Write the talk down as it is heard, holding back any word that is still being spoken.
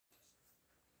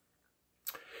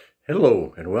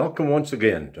Hello, and welcome once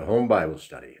again to Home Bible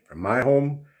Study. From my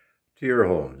home to your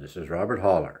home, this is Robert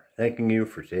Haller, thanking you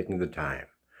for taking the time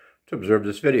to observe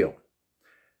this video.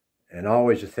 And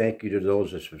always a thank you to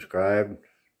those that subscribe,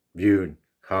 viewed,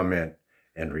 comment,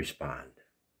 and respond.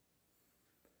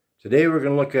 Today we're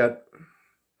going to look at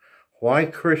why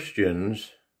Christians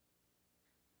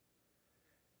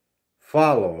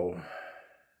follow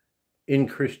in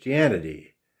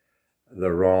Christianity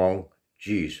the wrong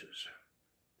Jesus.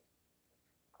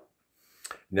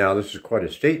 Now, this is quite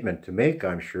a statement to make,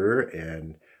 I'm sure,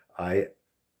 and I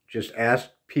just ask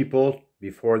people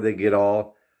before they get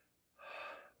all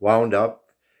wound up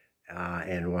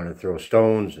and want to throw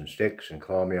stones and sticks and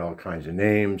call me all kinds of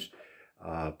names,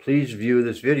 please view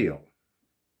this video,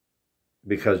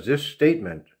 because this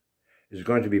statement is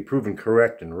going to be proven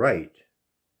correct and right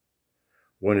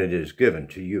when it is given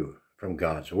to you from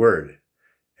God's Word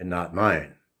and not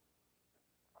mine.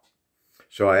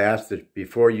 So I ask that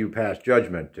before you pass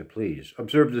judgment to please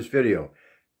observe this video.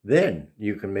 Then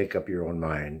you can make up your own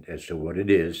mind as to what it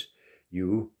is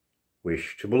you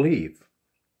wish to believe.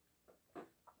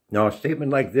 Now, a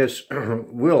statement like this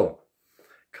will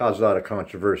cause a lot of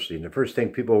controversy. And the first thing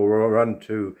people will run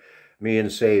to me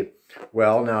and say,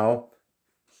 well, now,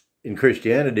 in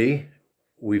Christianity,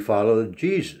 we follow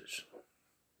Jesus.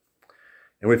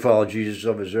 And we follow Jesus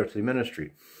of his earthly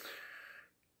ministry.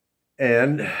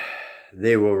 And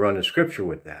they will run a scripture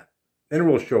with that. And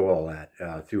we'll show all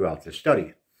that throughout the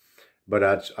study.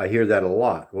 But I hear that a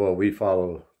lot. Well, we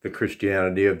follow the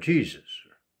Christianity of Jesus.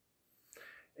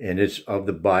 And it's of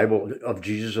the Bible, of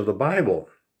Jesus of the Bible.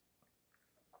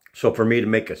 So for me to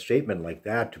make a statement like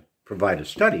that, to provide a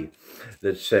study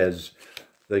that says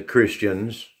that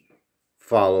Christians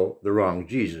follow the wrong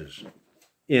Jesus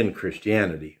in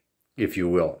Christianity, if you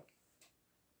will.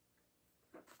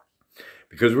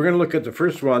 Because we're going to look at the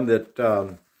first one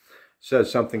that says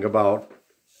something about,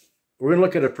 we're going to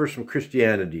look at it first from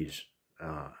Christianity's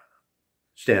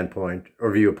standpoint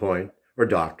or viewpoint or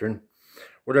doctrine,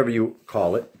 whatever you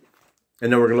call it. And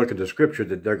then we're going to look at the scripture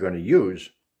that they're going to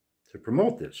use to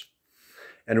promote this.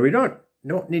 And we don't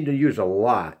need to use a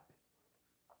lot.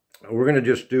 We're going to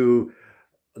just do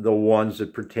the ones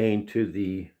that pertain to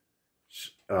the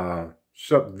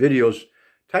sub-videos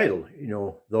title,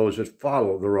 those that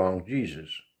follow the wrong Jesus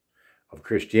of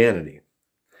Christianity,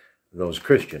 those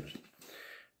Christians.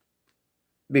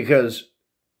 Because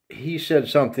he said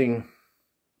something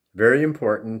very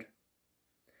important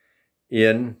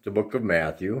in the book of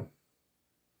Matthew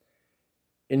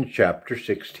in chapter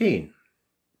 16.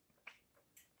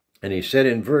 And he said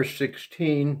in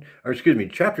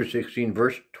chapter 16,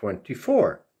 verse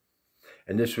 24.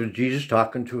 And this was Jesus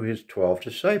talking to his 12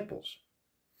 disciples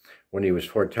when he was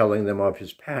foretelling them of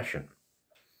his passion.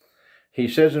 He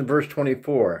says in verse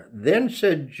 24, Then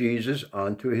said Jesus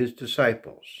unto his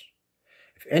disciples,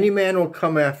 If any man will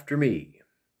come after me,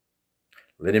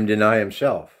 let him deny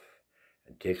himself,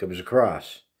 and take up his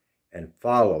cross, and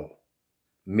follow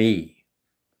me.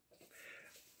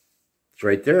 It's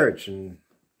right there. It's in,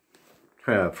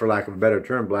 for lack of a better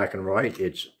term, black and white.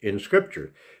 It's in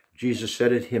Scripture. Jesus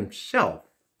said it himself.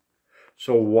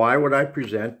 So why would I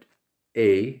present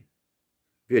a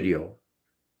video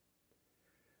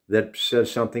that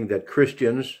says something that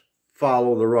Christians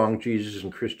follow the wrong Jesus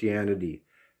in Christianity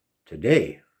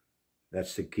today?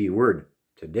 That's the key word,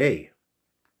 today.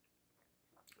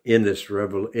 In this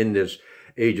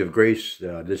age of grace,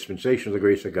 dispensation of the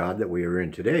grace of God that we are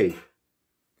in today,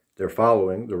 they're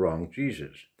following the wrong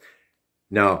Jesus.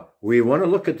 Now, we want to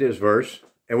look at this verse,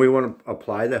 and we want to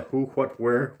apply the who, what,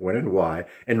 where, when, and why,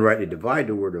 and rightly divide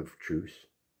the word of truth,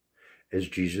 as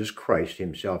Jesus Christ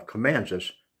himself commands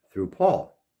us through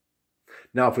Paul.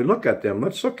 Now, if we look at them,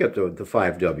 let's look at the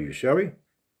 5 W's, shall we?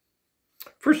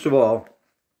 First of all,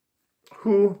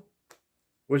 who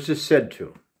was this said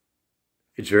to?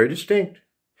 It's very distinct.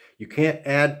 You can't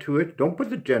add to it. Don't put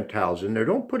the Gentiles in there.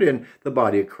 Don't put in the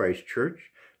body of Christ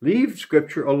Church. Leave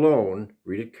Scripture alone.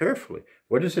 Read it carefully.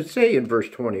 What does it say in verse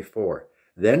 24?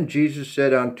 Then Jesus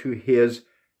said unto his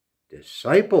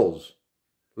disciples,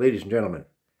 ladies and gentlemen,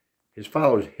 his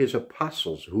followers, his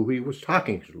apostles, who he was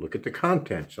talking to. Look at the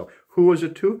content. So who was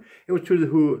it to? It was to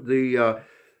the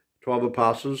 12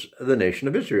 apostles of the nation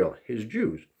of Israel, his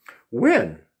Jews.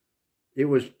 When? It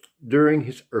was during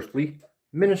his earthly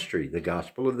ministry, the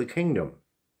gospel of the kingdom,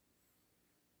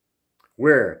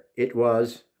 where it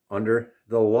was under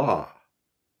the law.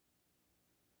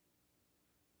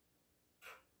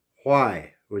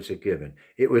 Why was it given?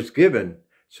 It was given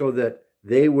so that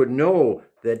they would know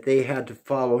that they had to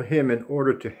follow him in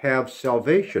order to have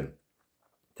salvation,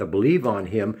 to believe on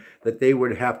him, that they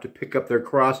would have to pick up their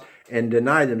cross and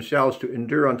deny themselves to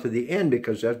endure unto the end,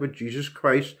 because that's what Jesus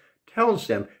Christ tells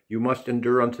them. You must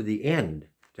endure unto the end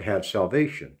to have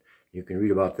salvation. You can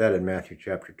read about that in Matthew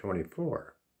chapter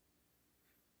 24.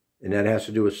 And that has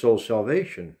to do with soul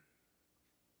salvation.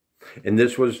 And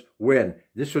this was when?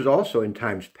 This was also in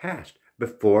times past,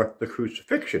 before the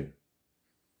crucifixion.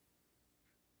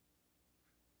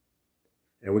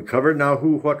 And we covered now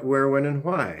who, what, where, when, and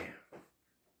why.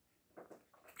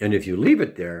 And if you leave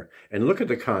it there and look at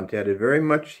the content, it very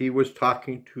much he was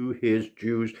talking to his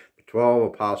Jews, the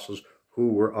 12 apostles, who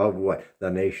were of what? The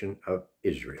nation of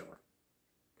Israel.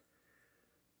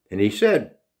 And he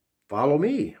said, follow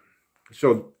me.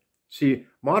 So, see,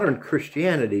 modern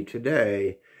Christianity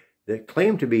today that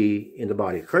claim to be in the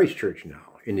body of Christ Church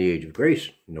now, in the age of grace,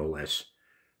 no less,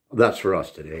 that's for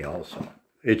us today also.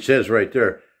 It says right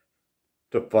there,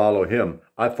 to follow him.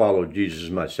 I follow Jesus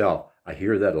myself. I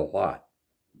hear that a lot.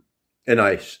 And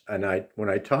when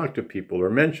I talk to people or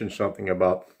mention something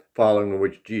about following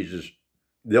which Jesus,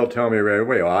 they'll tell me right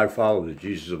away, oh, I follow the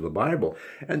Jesus of the Bible.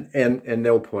 And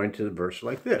they'll point to the verse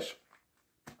like this.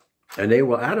 And they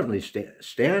will adamantly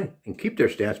stand and keep their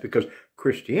stance because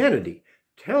Christianity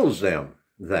tells them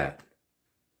that.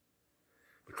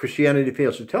 But Christianity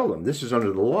fails to tell them. This is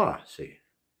under the law, see.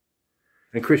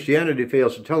 And Christianity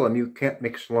fails to tell them you can't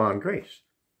mix law and grace.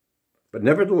 But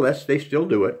nevertheless, they still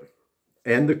do it.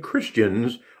 And the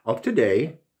Christians of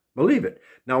today believe it.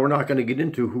 Now, we're not going to get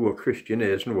into who a Christian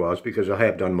is and was, because I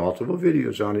have done multiple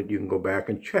videos on it. You can go back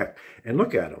and check and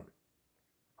look at them.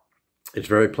 It's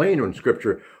very plain in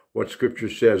Scripture what Scripture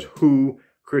says, who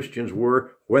Christians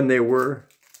were, when they were,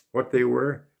 what they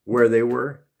were, where they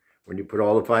were. When you put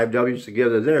all the 5 W's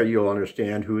together there, you'll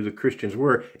understand who the Christians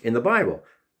were in the Bible.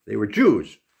 They were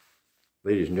Jews,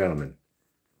 ladies and gentlemen.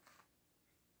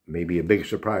 Maybe a big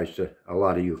surprise to a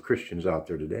lot of you Christians out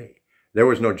there today. There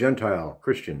was no Gentile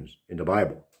Christians in the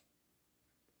Bible.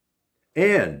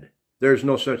 And there's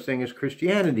no such thing as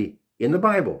Christianity in the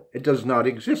Bible. It does not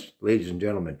exist, ladies and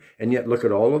gentlemen. And yet look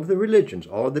at all of the religions,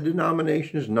 all of the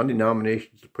denominations,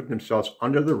 non-denominations that put themselves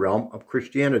under the realm of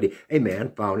Christianity, a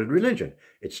man-founded religion.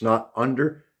 It's not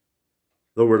under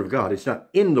the Word of God. It's not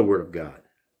in the Word of God.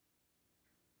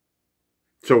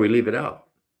 So we leave it out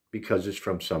because it's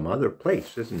from some other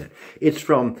place, isn't it? It's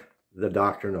from the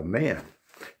doctrine of man.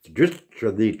 It's just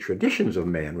the traditions of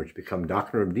man, which become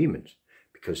doctrine of demons,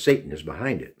 because Satan is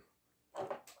behind it.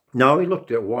 Now we looked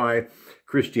at why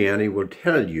Christianity will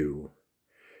tell you,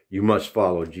 you must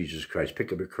follow Jesus Christ.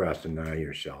 Pick up your cross, deny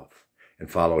yourself,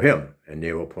 and follow him. And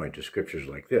they will point to scriptures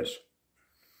like this.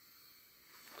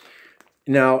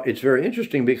 Now, it's very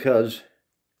interesting because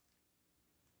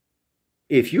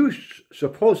if you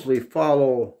supposedly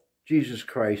follow Jesus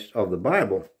Christ of the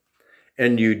Bible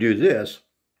and you do this,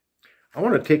 I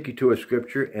want to take you to a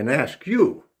scripture and ask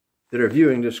you that are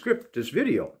viewing this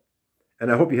video,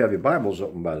 and I hope you have your Bibles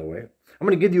open, by the way. I'm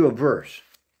going to give you a verse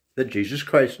that Jesus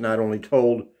Christ not only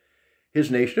told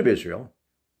his nation of Israel,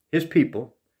 his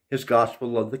people, his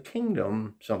gospel of the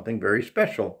kingdom, something very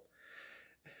special.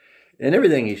 And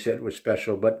everything he said was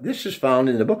special, but this is found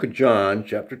in the book of John,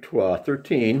 chapter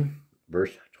 13,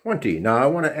 verse 20. Now, I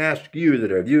want to ask you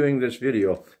that are viewing this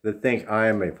video that think I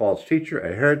am a false teacher,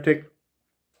 a heretic,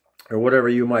 or whatever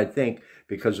you might think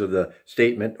because of the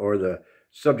statement or the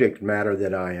subject matter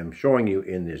that I am showing you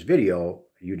in this video,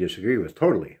 you disagree with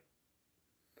totally.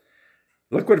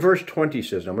 Look what verse 20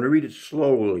 says. I'm going to read it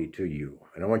slowly to you,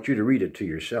 and I want you to read it to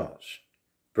yourselves.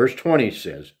 Verse 20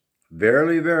 says,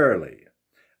 Verily, verily,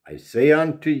 I say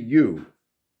unto you,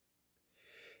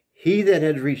 he that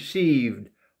has received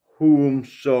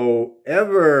whomsoever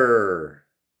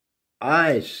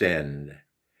I send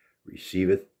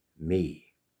receiveth me.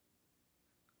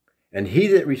 And he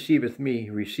that receiveth me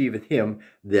receiveth him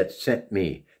that sent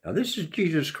me. Now this is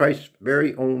Jesus Christ's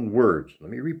very own words. Let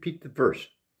me repeat the verse.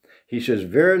 He says,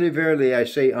 Verily, verily, I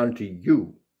say unto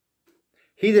you,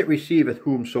 he that receiveth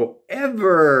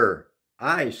whomsoever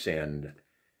I send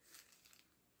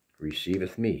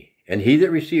receiveth me. And he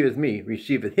that receiveth me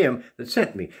receiveth him that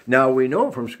sent me. Now we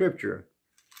know from Scripture,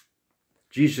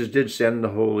 Jesus did send the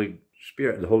Holy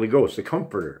Spirit, the Holy Ghost, the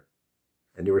Comforter.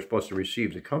 And they were supposed to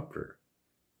receive the Comforter.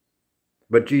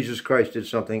 But Jesus Christ did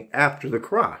something after the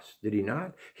cross, did he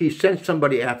not? He sent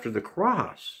somebody after the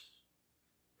cross.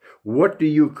 What do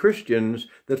you Christians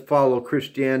that follow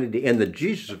Christianity and the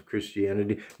Jesus of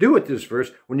Christianity do with this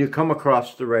verse when you come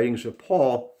across the writings of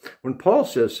Paul, when Paul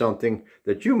says something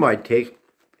that you might take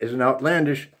as an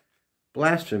outlandish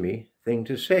blasphemy thing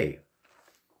to say?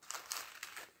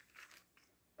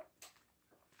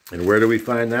 And where do we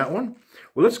find that one?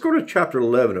 Well, let's go to chapter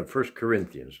 11 of 1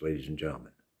 Corinthians, ladies and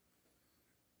gentlemen.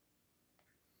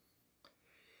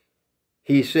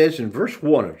 He says in verse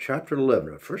 1 of chapter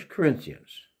 11 of 1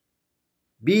 Corinthians,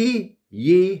 be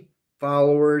ye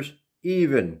followers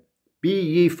even, be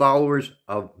ye followers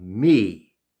of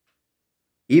me,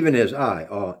 even as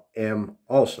I am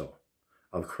also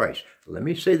of Christ. Let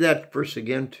me say that verse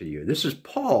again to you. This is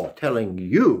Paul telling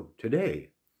you today.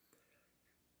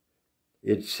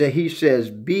 He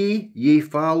says, be ye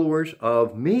followers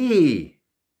of me,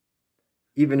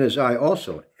 even as I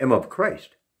also am of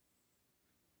Christ.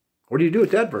 What do you do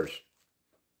with that verse?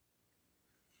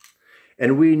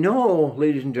 And we know,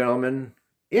 ladies and gentlemen,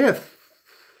 if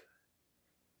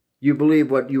you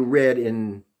believe what you read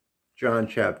in John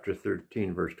chapter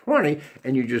 13, verse 20,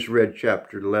 and you just read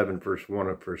chapter 11, verse 1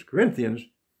 of 1 Corinthians,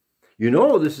 you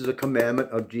know this is a commandment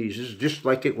of Jesus, just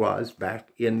like it was back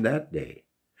in that day.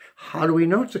 How do we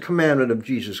know it's a commandment of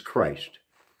Jesus Christ?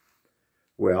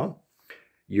 Well,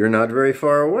 you're not very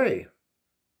far away.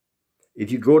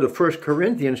 If you go to 1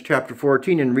 Corinthians chapter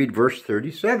 14 and read verse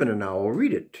 37, and I will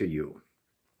read it to you.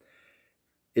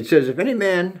 It says, if any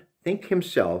man think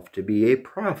himself to be a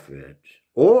prophet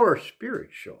or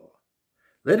spiritual,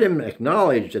 let him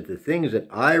acknowledge that the things that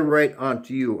I write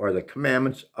unto you are the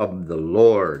commandments of the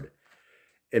Lord.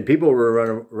 And people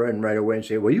will run right away and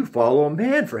say, well, you follow a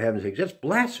man, for heaven's sake. That's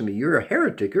blasphemy. You're a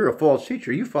heretic. You're a false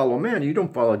teacher. You follow a man. You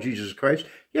don't follow Jesus Christ.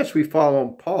 Yes, we follow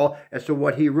Paul as to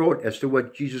what he wrote, as to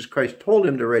what Jesus Christ told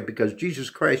him to write, because Jesus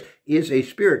Christ is a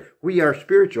spirit. We are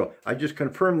spiritual. I just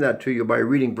confirmed that to you by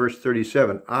reading verse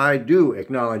 37. I do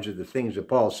acknowledge that the things that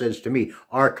Paul says to me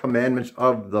are commandments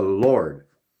of the Lord.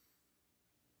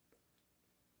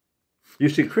 You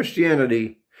see,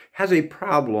 Christianity has a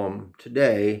problem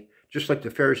today, just like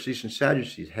the Pharisees and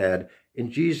Sadducees had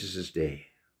in Jesus' day.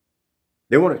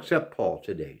 They won't accept Paul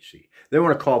today, see. They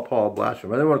want to call Paul a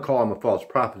blasphemer. They want to call him a false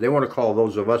prophet. They want to call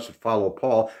those of us that follow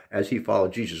Paul as he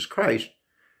followed Jesus Christ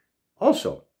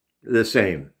also the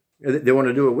same. They want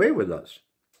to do away with us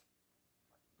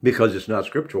because it's not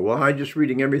scriptural. Well, I'm just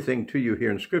reading everything to you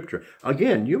here in Scripture.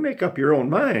 Again, you make up your own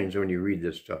minds when you read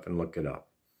this stuff and look it up.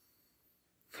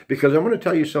 Because I want to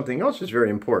tell you something else that's very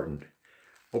important.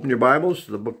 Open your Bibles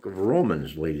to the book of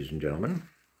Romans, ladies and gentlemen.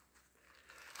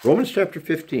 Romans chapter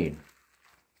 15.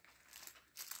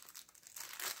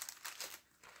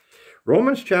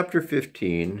 Romans chapter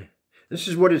 15, this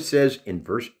is what it says in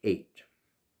verse 8.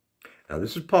 Now,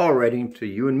 this is Paul writing to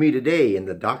you and me today in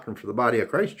the Doctrine for the Body of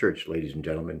Christ Church, ladies and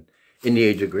gentlemen, in the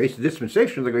age of grace, the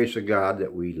dispensation of the grace of God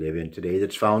that we live in today,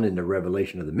 that's found in the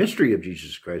revelation of the mystery of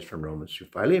Jesus Christ from Romans through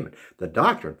Philemon, the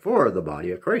doctrine for the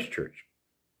Body of Christ Church.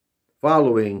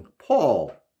 Following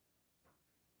Paul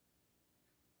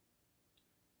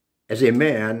as a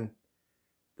man,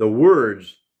 the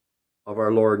words of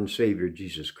our Lord and Savior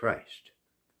Jesus Christ.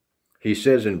 He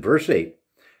says in verse 8,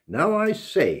 now I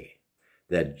say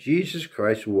that Jesus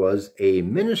Christ was a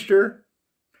minister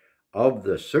of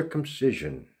the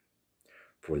circumcision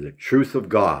for the truth of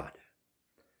God,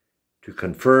 to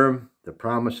confirm the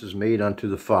promises made unto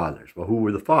the fathers. Well, who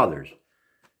were the fathers?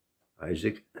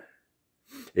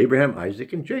 Abraham,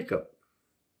 Isaac, and Jacob.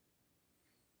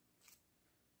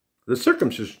 The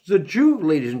circumcision, the Jew,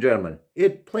 ladies and gentlemen,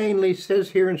 it plainly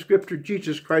says here in Scripture,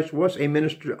 Jesus Christ was a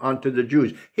minister unto the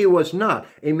Jews. He was not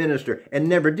a minister and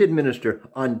never did minister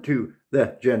unto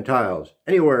the Gentiles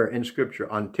anywhere in Scripture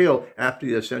until after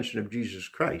the ascension of Jesus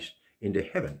Christ into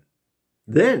heaven.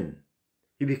 Then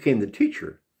he became the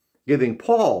teacher, giving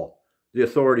Paul the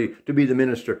authority to be the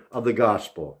minister of the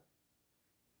gospel.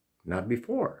 Not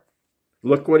before.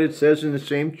 Look what it says in the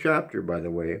same chapter, by the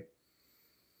way.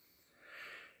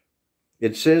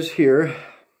 It says here,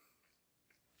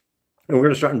 and we're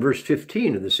going to start in verse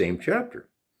 15 of the same chapter.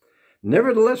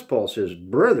 Nevertheless, Paul says,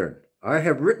 brethren, I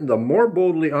have written the more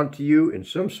boldly unto you in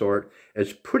some sort,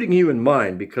 as putting you in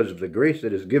mind because of the grace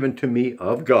that is given to me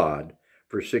of God.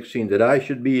 Verse 16, that I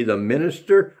should be the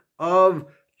minister of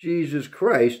Jesus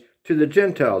Christ to the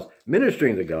Gentiles,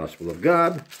 ministering the gospel of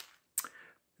God,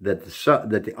 that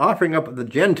the offering up of the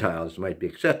Gentiles might be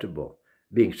acceptable,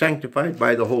 being sanctified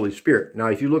by the Holy Spirit. Now,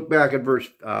 if you look back at verse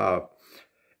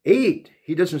 8,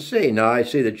 he doesn't say, now I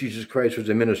say that Jesus Christ was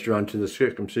a minister unto the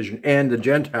circumcision and the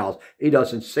Gentiles. He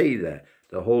doesn't say that.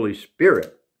 The Holy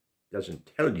Spirit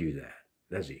doesn't tell you that,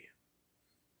 does he?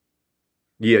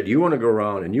 Yet you want to go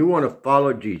around and you want to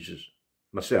follow Jesus,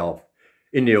 myself,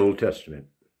 in the Old Testament,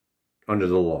 under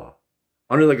the law,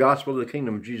 under the gospel of the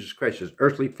kingdom of Jesus Christ, his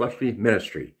earthly, fleshly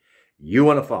ministry. You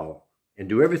want to follow and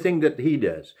do everything that he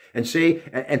does and say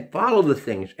and follow the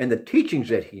things and the teachings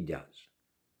that he does.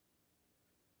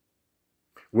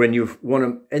 When you want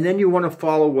to, and then you want to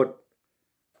follow what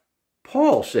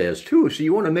Paul says too, so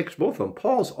you want to mix both of them.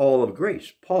 Paul's all of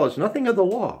grace. Paul is nothing of the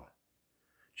law.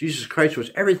 Jesus Christ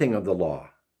was everything of the law,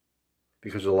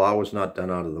 because the law was not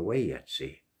done out of the way yet,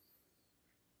 see.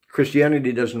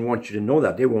 Christianity doesn't want you to know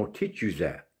that. They won't teach you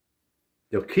that.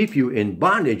 They'll keep you in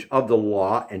bondage of the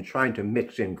law and trying to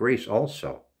mix in grace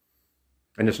also.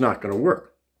 And it's not going to work.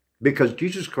 Because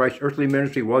Jesus Christ's earthly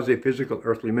ministry was a physical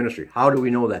earthly ministry. How do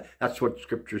we know that? That's what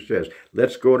Scripture says.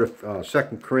 Let's go to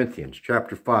 2 Corinthians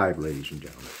chapter 5, ladies and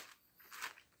gentlemen.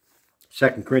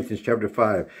 2 Corinthians chapter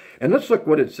 5. And let's look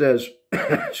what it says,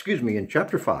 excuse me, in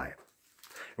chapter 5. And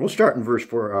we'll start in verse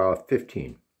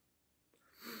 15.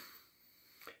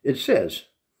 It says,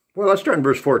 well, let's start in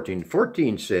verse 14.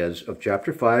 14 says of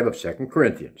chapter 5 of 2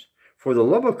 Corinthians, "For the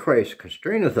love of Christ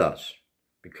constraineth us,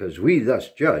 because we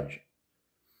thus judge,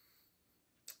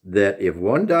 that if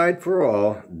one died for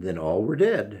all, then all were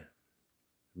dead."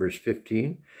 Verse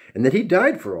 15, "And that he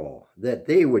died for all, that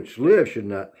they which live should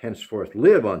not henceforth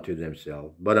live unto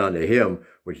themselves, but unto him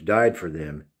which died for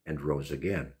them and rose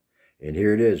again." And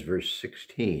here it is, verse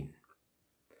 16.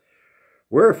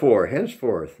 "Wherefore,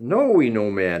 henceforth know we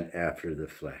no man after the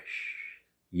flesh.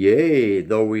 Yea,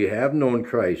 though we have known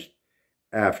Christ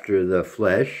after the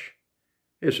flesh,"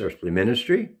 his earthly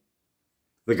ministry,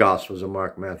 the Gospels of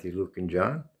Mark, Matthew, Luke, and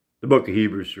John, the book of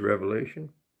Hebrews to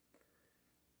Revelation,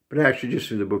 but actually just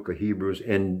through the book of Hebrews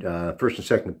and 1st and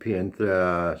 2nd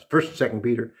Peter, 1st and 2nd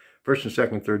Peter, 1st and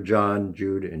 2nd, 3rd John,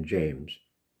 Jude, and James,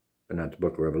 but not the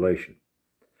book of Revelation.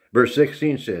 Verse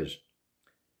 16 says,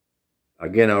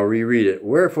 again, I'll reread it.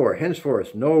 "Wherefore,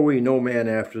 henceforth know we no man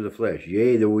after the flesh.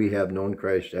 Yea, though we have known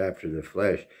Christ after the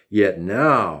flesh, yet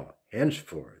now,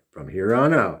 henceforth, from here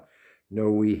on out,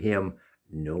 know we him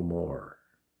no more."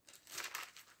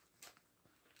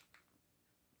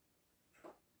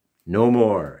 No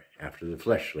more after the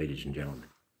flesh, ladies and gentlemen.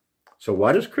 So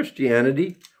why does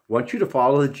Christianity want you to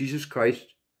follow Jesus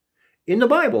Christ in the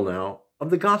Bible now of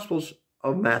the Gospels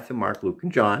of Matthew, Mark, Luke,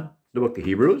 and John, the book of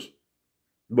Hebrews,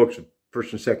 the books of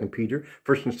 1st and 2nd Peter,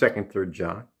 1st and 2nd, 3rd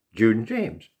John, Jude, and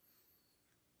James?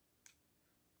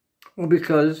 Well,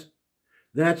 because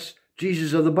that's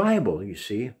Jesus of the Bible, you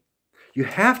see. You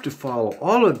have to follow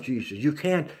all of Jesus. You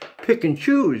can't pick and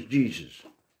choose Jesus.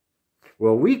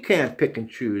 Well, we can't pick and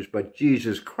choose, but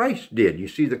Jesus Christ did. You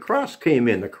see, the cross came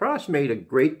in. The cross made a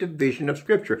great division of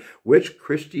Scripture, which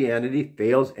Christianity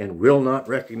fails and will not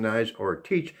recognize or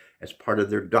teach as part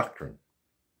of their doctrine.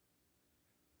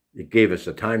 It gave us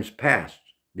the times past,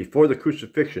 before the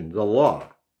crucifixion, the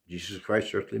law, Jesus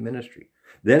Christ's earthly ministry.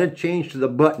 Then it changed to the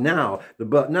but now. The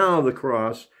but now of the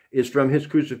cross is from his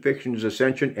crucifixion, his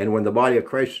ascension, and when the body of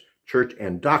Christ, church,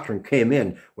 and doctrine came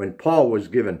in, when Paul was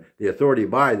given the authority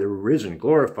by the risen,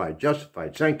 glorified,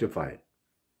 justified, sanctified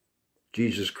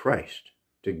Jesus Christ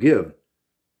to give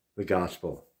the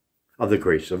gospel of the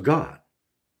grace of God,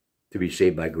 to be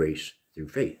saved by grace through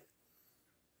faith.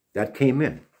 That came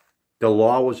in. The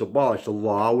law was abolished. The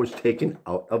law was taken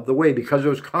out of the way because it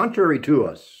was contrary to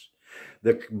us.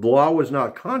 The law was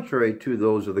not contrary to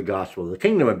those of the gospel of the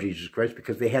kingdom of Jesus Christ,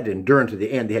 because they had to endure unto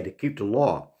the end. They had to keep the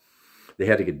law. They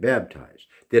had to get baptized.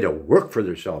 They had to work for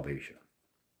their salvation.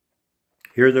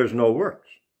 Here there's no works.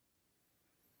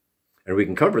 And we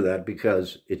can cover that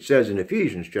because it says in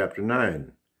Ephesians chapter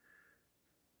 9,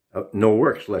 no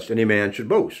works, lest any man should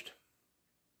boast.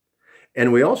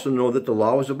 And we also know that the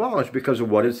law was abolished because of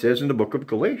what it says in the book of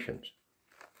Galatians.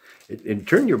 And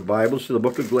turn your Bibles to the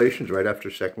book of Galatians right after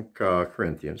 2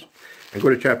 Corinthians and go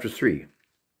to chapter 3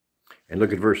 and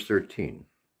look at verse 13.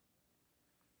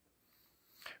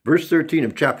 Verse 13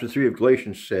 of chapter 3 of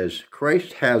Galatians says,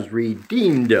 "Christ has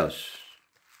redeemed us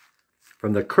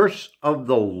from the curse of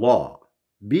the law,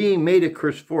 being made a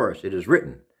curse for us. It is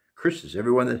written, cursed is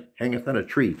everyone that hangeth on a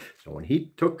tree." So when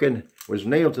he took and was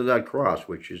nailed to that cross,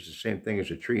 which is the same thing as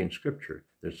a tree in Scripture,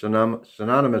 they're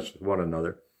synonymous with one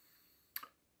another,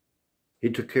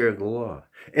 he took care of the law.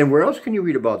 And where else can you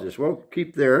read about this? Well,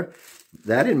 keep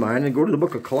that in mind and go to the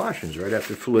book of Colossians right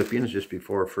after Philippians, just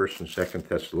before 1st and 2nd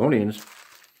Thessalonians.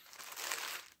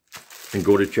 And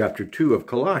go to chapter 2 of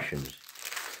Colossians.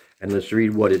 And let's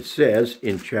read what it says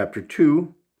in chapter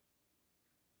 2,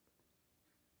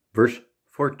 verse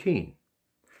 14.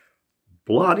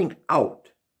 "Blotting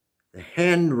out the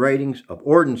handwritings of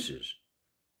ordinances,"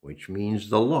 which means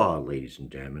the law, ladies and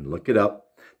gentlemen, look it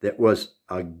up, "that was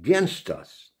against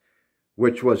us,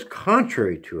 which was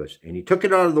contrary to us. And he took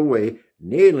it out of the way,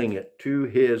 nailing it to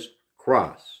his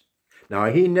cross." Now,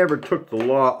 he never took the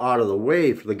law out of the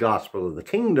way for the gospel of the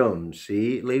kingdom,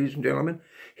 see, ladies and gentlemen?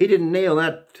 He didn't nail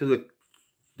that to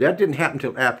that didn't happen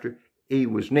until after he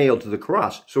was nailed to the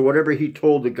cross. So whatever he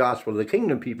told the gospel of the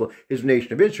kingdom people, his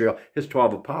nation of Israel, his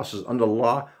 12 apostles under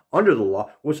the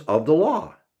law was of the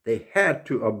law. They had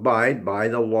to abide by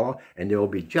the law, and they will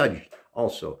be judged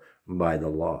also by the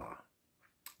law.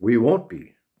 We won't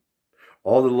be.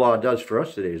 All the law does for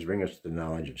us today is bring us to the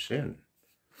knowledge of sin.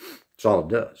 That's all it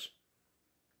does.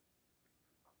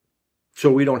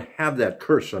 So we don't have that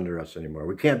curse under us anymore.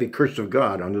 We can't be cursed of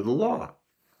God under the law.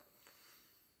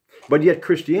 But yet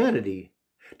Christianity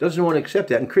doesn't want to accept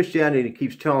that. And Christianity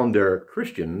keeps telling their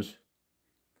Christians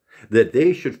that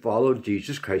they should follow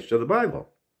Jesus Christ of the Bible,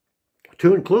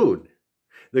 to include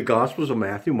the Gospels of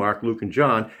Matthew, Mark, Luke, and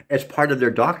John as part of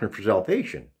their doctrine for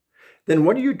salvation. Then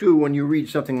what do you do when you read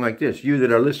something like this, you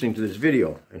that are listening to this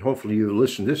video, and hopefully you've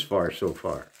listened this far so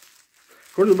far?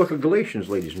 Go to the book of Galatians,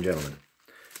 ladies and gentlemen.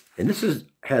 And this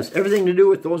has everything to do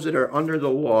with those that are under the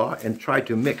law and try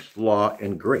to mix law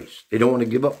and grace. They don't want to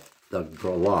give up the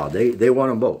law. They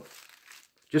want them both,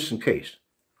 just in case.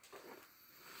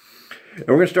 And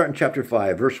we're going to start in chapter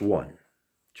 5, verse 1.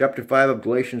 Chapter 5 of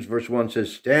Galatians, verse 1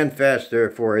 says, "Stand fast,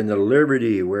 therefore, in the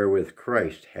liberty wherewith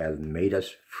Christ hath made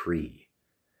us free,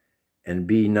 and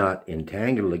be not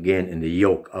entangled again in the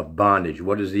yoke of bondage."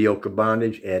 What is the yoke of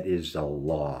bondage? It is the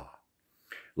law.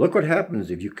 Look what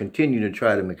happens if you continue to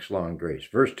try to mix law and grace.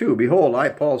 Verse 2, "Behold, I,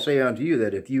 Paul, say unto you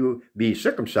that if you be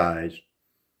circumcised,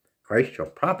 Christ shall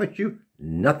profit you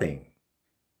nothing."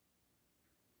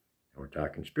 We're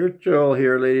talking spiritual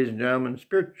here, ladies and gentlemen,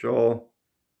 spiritual.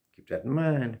 Keep that in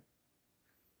mind.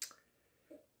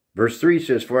 Verse 3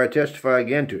 says, "For I testify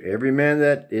again to every man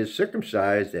that is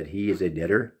circumcised that he is a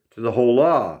debtor to the whole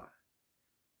law."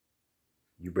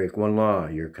 You break one law,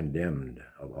 you're condemned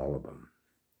of all of them.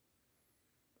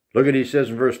 Look at, he says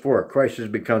in verse 4, "Christ has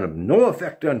become of no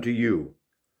effect unto you.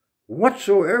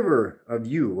 Whatsoever of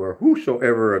you, or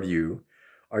whosoever of you,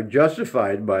 are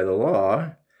justified by the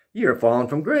law, ye are fallen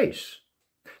from grace."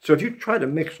 So if you try to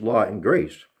mix law and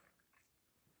grace,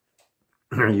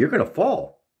 you're going to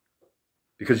fall,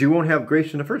 because you won't have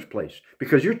grace in the first place,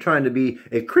 because you're trying to be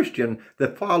a Christian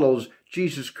that follows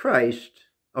Jesus Christ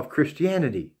of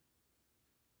Christianity.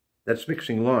 That's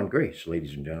mixing law and grace,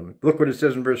 ladies and gentlemen. Look what it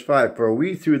says in verse 5. "For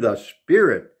we through the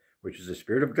Spirit," which is the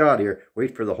Spirit of God here,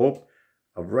 "wait for the hope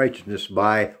of righteousness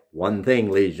by one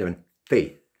thing," ladies and gentlemen,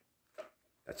 faith.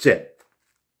 That's it.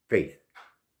 Faith.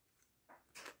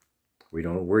 We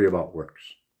don't worry about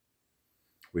works.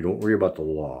 We don't worry about the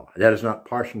law. That is not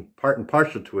part and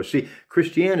parcel to us. See,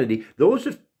 Christianity,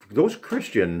 those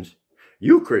Christians,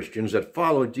 you Christians that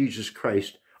follow Jesus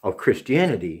Christ of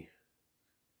Christianity,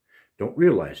 don't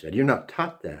realize that. You're not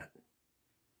taught that.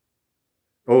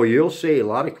 Oh, you'll say a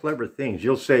lot of clever things.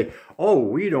 You'll say, "Oh,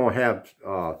 we don't have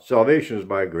salvation is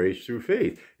by grace through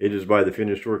faith. It is by the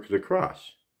finished work of the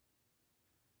cross."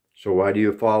 So why do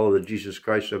you follow the Jesus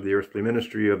Christ of the earthly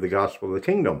ministry of the gospel of the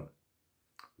kingdom?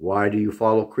 Why do you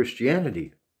follow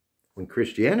Christianity? When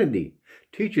Christianity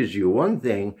teaches you one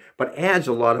thing, but adds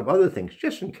a lot of other things,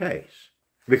 just in case.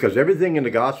 Because everything in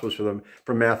the Gospels from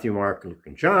Matthew, Mark, Luke,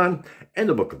 and John, and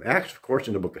the book of Acts, of course,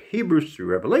 and the book of Hebrews through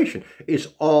Revelation,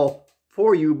 is all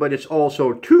for you, but it's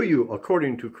also to you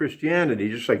according to Christianity,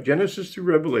 just like Genesis through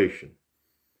Revelation.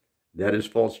 That is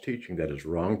false teaching. That is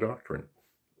wrong doctrine.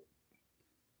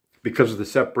 Because of the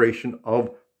separation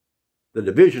of the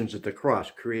divisions that the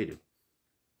cross created.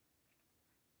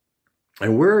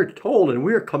 And we're told, and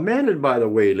we're commanded, by the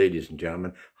way, ladies and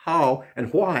gentlemen, how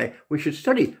and why we should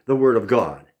study the Word of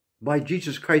God by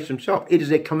Jesus Christ himself. It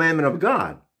is a commandment of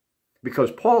God because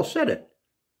Paul said it.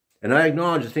 And I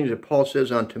acknowledge the things that Paul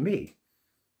says unto me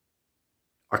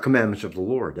are commandments of the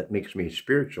Lord. That makes me a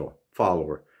spiritual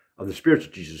follower of the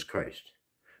spiritual Jesus Christ.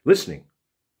 Listening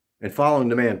and following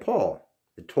the man Paul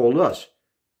that told us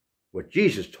what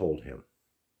Jesus told him.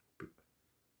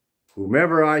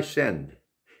 "Whomever I send,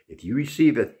 if you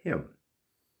receiveth him,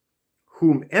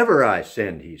 whomever I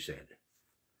send," he said,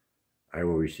 "I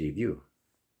will receive you."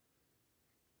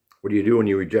 What do you do when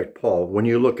you reject Paul? When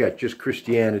you look at just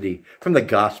Christianity from the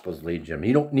Gospels, ladies and gentlemen,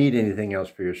 you don't need anything else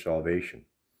for your salvation.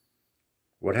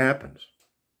 What happens?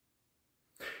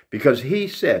 Because he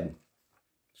said,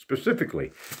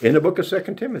 specifically, in the book of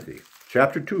 2 Timothy,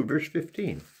 chapter 2, verse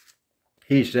 15,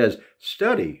 he says,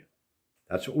 "Study."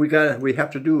 That's what we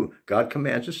have to do. God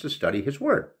commands us to study his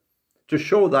word, to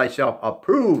show thyself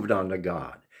approved unto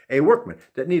God, a workman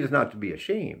that needeth not to be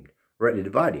ashamed, rightly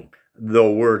dividing the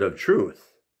word of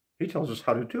truth. He tells us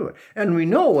how to do it. And we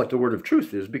know what the word of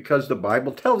truth is because the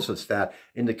Bible tells us that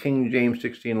in the King James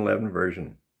 1611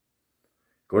 version.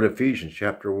 Go to Ephesians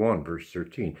chapter 1, verse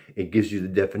 13. It gives you the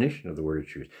definition of the word of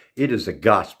truth. It is the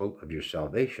gospel of your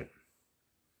salvation.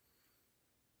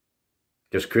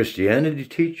 Does Christianity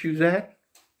teach you that?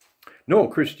 No,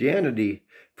 Christianity,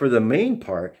 for the main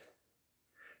part,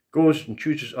 goes and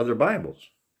chooses other Bibles.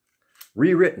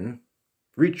 Rewritten,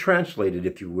 retranslated,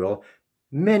 if you will.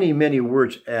 Many, many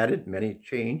words added, many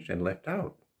changed and left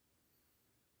out.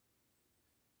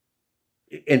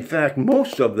 In fact,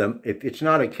 most of them, if it's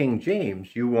not a King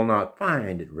James, you will not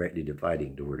find it rightly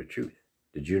dividing the word of truth.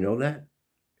 Did you know that?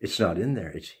 It's not in there.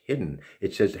 It's hidden.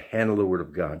 It says to handle the word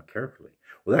of God carefully.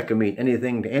 Well, that can mean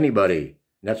anything to anybody.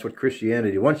 And that's what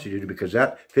Christianity wants you to do, because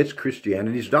that fits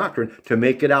Christianity's doctrine, to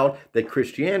make it out that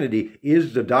Christianity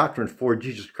is the doctrine for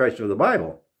Jesus Christ of the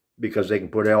Bible, because they can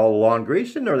put all the law and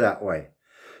grace in there that way.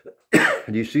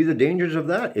 Do you see the dangers of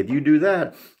that? If you do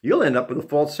that, you'll end up with a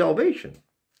false salvation.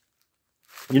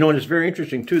 You know, and it's very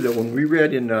interesting, too, that when we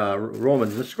read in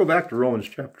Romans, let's go back to Romans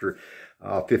chapter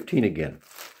 15 again,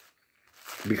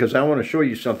 because I want to show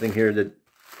you something here that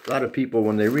a lot of people,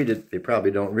 when they read it, they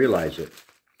probably don't realize it.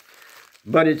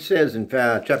 But it says in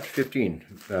chapter 15,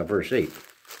 verse 8,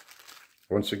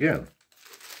 once again,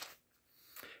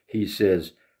 he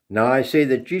says, "Now I say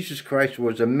that Jesus Christ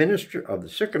was a minister of the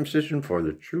circumcision for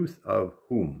the truth of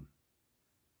whom?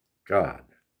 God.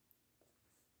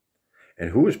 And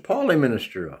who is Paul a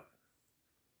minister of?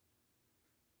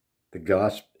 The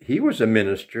gospel. He was a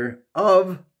minister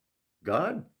of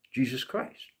God, Jesus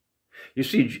Christ. You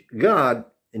see, God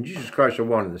and Jesus Christ are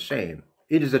one and the same.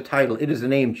 It is a title, it is the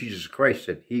name Jesus Christ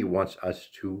that he wants us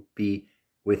to be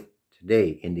with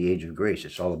today in the age of grace.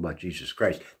 It's all about Jesus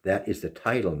Christ. That is the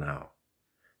title now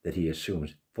that he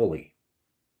assumes fully.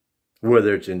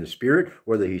 Whether it's in the Spirit,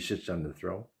 whether he sits on the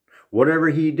throne. Whatever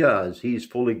he does, he's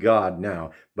fully God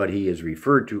now, but he is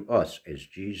referred to us as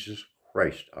Jesus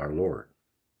Christ our Lord.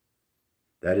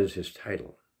 That is his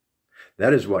title.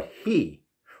 That is what he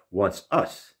wants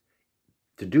us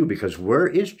to do, because where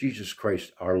is Jesus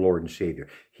Christ our Lord and Savior?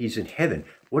 He's in heaven.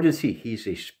 What is he? He's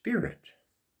a spirit.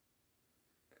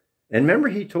 And remember,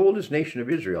 he told his nation of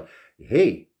Israel,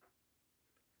 hey,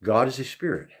 God is a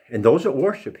spirit, and those that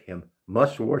worship him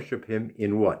must worship him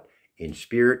in what? In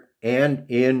spirit and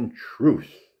in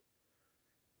truth.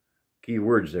 Key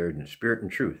words there, in spirit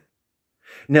and truth.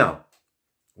 Now,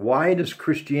 why does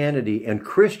Christianity and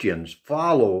Christians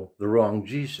follow the wrong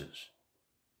Jesus?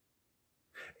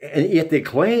 And yet they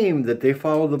claim that they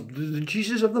follow the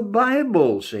Jesus of the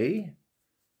Bible, see?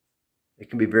 It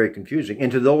can be very confusing.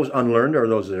 And to those unlearned or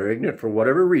those that are ignorant for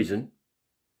whatever reason,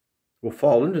 will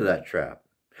fall into that trap.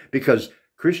 Because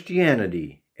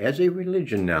Christianity, as a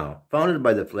religion now, founded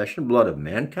by the flesh and blood of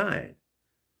mankind,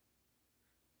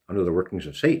 under the workings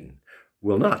of Satan,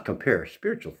 will not compare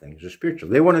spiritual things to spiritual.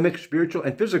 They want to mix spiritual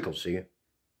and physical, see?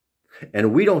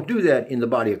 And we don't do that in the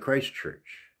body of Christ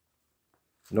Church.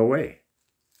 No way.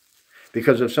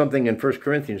 Because of something in 1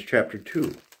 Corinthians chapter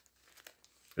 2.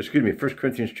 Excuse me, 1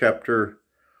 Corinthians chapter...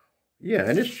 Yeah,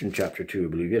 and it's in chapter 2, I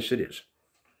believe. Yes, it is.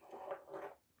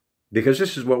 Because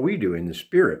this is what we do in the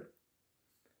Spirit.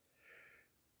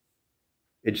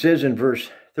 It says in verse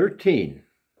 13,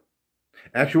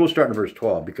 actually we'll start in verse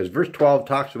 12, because verse 12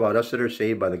 talks about us that are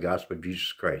saved by the gospel of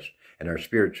Jesus Christ and are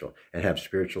spiritual and have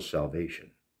spiritual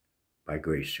salvation by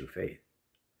grace through faith.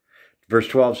 Verse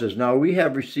 12 says, "Now we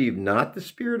have received not the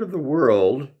spirit of the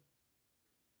world,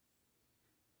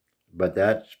 but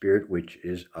that spirit which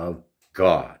is of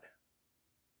God,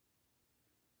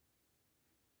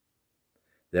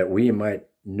 that we might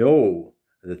know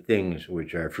the things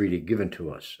which are freely given to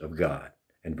us of God."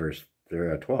 And verse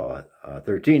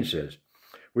 13 says,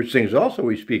 "Which things also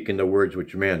we speak in the words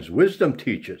which man's wisdom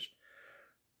teaches,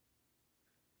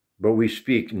 but we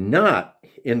speak not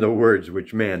in the words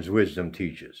which man's wisdom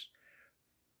teaches,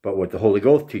 but what the Holy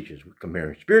Ghost teaches,"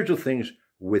 comparing spiritual things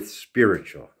with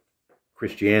spiritual.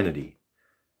 Christianity,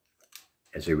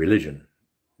 as a religion,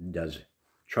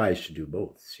 tries to do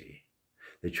both, see?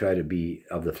 They try to be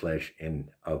of the flesh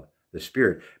and of the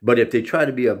Spirit. But if they try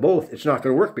to be of both, it's not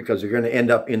going to work, because they're going to end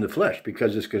up in the flesh,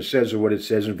 because it says what it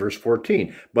says in verse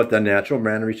 14. "But the natural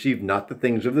man received not the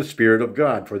things of the Spirit of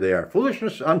God, for they are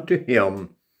foolishness unto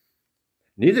him,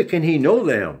 neither can he know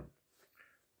them,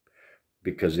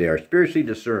 because they are spiritually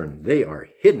discerned. They are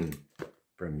hidden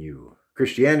from you."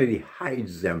 Christianity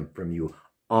hides them from you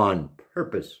on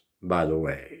purpose, by the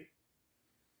way.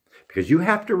 Because you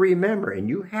have to remember, and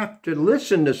you have to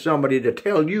listen to somebody to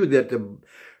tell you that the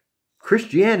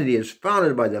Christianity is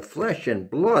founded by the flesh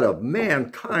and blood of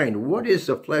mankind. What is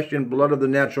the flesh and blood of the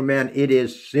natural man? It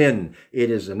is sin. It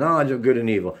is the knowledge of good and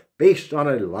evil, based on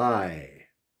a lie.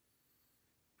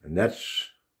 And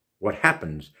that's what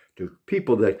happens to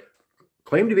people that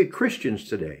claim to be Christians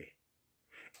today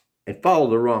and follow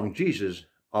the wrong Jesus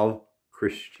of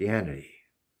Christianity.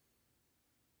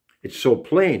 It's so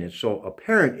plain, it's so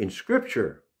apparent in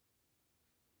Scripture.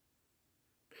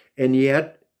 And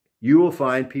yet, you will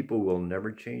find people will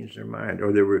never change their mind,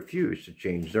 or they refuse to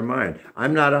change their mind.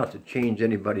 I'm not out to change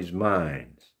anybody's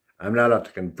minds. I'm not out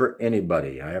to convert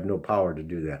anybody. I have no power to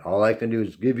do that. All I can do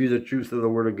is give you the truth of the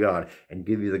Word of God and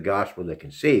give you the gospel that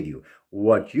can save you.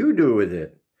 What you do with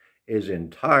it is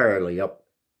entirely up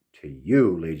to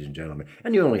you, ladies and gentlemen.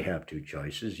 And you only have two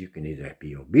choices. You can either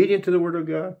be obedient to the Word of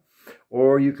God,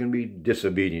 or you can be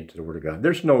disobedient to the Word of God.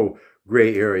 There's no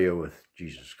gray area with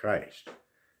Jesus Christ.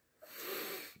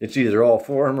 It's either all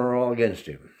for him or all against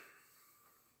him.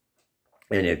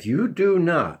 And if you do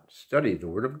not study the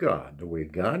Word of God the way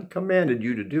God commanded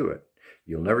you to do it,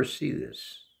 you'll never see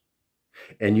this.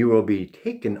 And you will be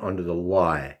taken under the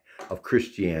lie of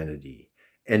Christianity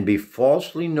and be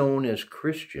falsely known as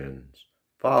Christians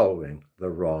following the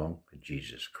wrong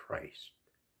Jesus Christ.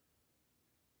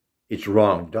 It's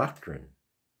wrong doctrine.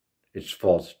 It's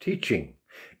false teaching.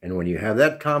 And when you have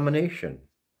that combination,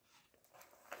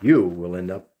 you will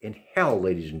end up in hell,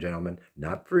 ladies and gentlemen,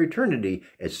 not for eternity,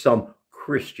 as some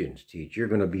Christians teach. You're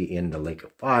going to be in the lake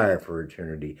of fire for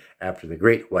eternity after the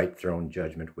great white throne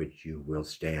judgment, which you will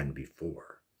stand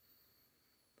before.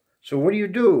 So what do you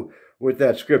do with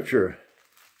that scripture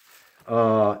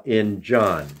in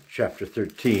John chapter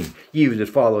 13? You that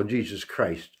follow Jesus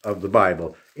Christ of the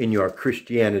Bible in your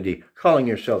Christianity, calling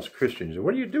yourselves Christians.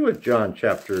 What do you do with John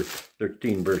chapter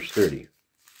 13, verse 30?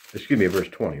 Excuse me, verse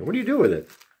 20. What do you do with it?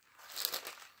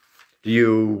 Do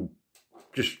you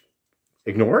just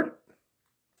ignore it?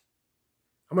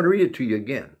 I'm going to read it to you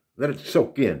again. Let it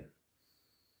soak in.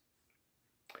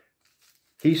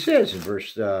 He says in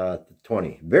verse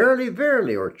 20, "Verily,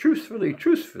 verily," or truthfully,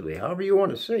 truthfully, however you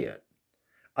want to say it,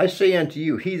 "I say unto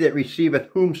you, he that receiveth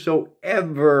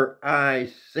whomsoever I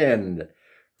send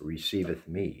receiveth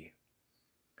me.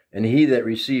 And he that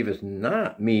receiveth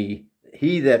not me,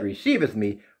 he that receiveth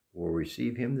me will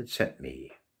receive him that sent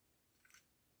me."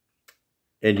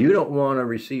 And you don't want to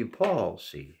receive Paul,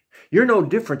 see. You're no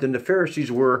different than the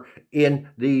Pharisees were in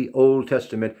the Old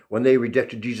Testament when they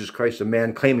rejected Jesus Christ, a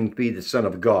man claiming to be the Son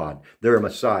of God, their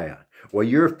Messiah. Well,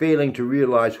 you're failing to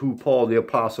realize who Paul the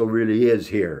Apostle really is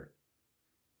here.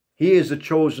 He is the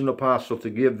chosen apostle to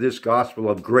give this gospel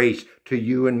of grace to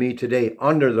you and me today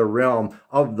under the realm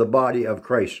of the body of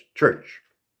Christ Church,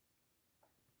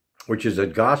 which is the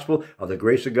gospel of the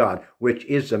grace of God, which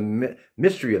is a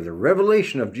mystery of the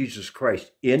revelation of Jesus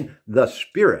Christ in the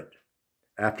Spirit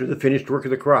after the finished work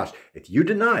of the cross. If you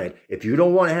deny it, if you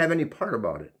don't want to have any part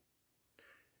about it,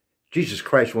 Jesus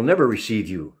Christ will never receive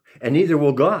you, and neither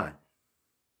will God.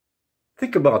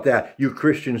 Think about that, you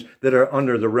Christians that are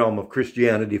under the realm of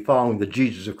Christianity, following the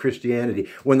Jesus of Christianity,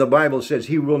 when the Bible says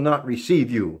he will not receive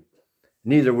you,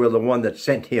 neither will the one that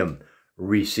sent him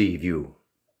receive you,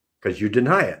 because you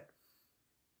deny it.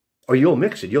 Or you'll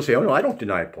mix it. You'll say, "Oh, no, I don't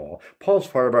deny Paul. Paul's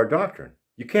part of our doctrine."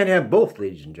 You can't have both,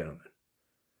 ladies and gentlemen.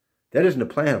 That isn't the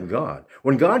plan of God.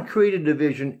 When God created the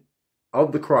vision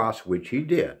of the cross, which he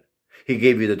did, he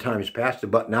gave you the times past, the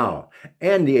but now,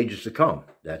 and the ages to come.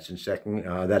 That's in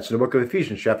the book of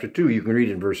Ephesians, chapter 2. You can read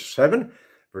in verse 7,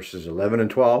 verses 11 and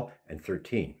 12, and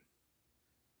 13.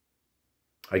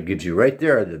 It gives you right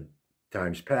there the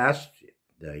times past,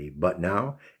 the but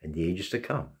now, and the ages to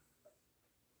come.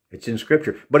 It's in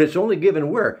Scripture. But it's only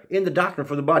given where? In the doctrine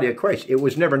for the body of Christ. It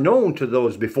was never known to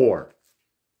those before.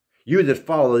 You that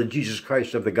follow the Jesus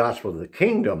Christ of the gospel of the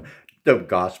kingdom, the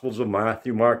Gospels of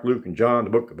Matthew, Mark, Luke, and John,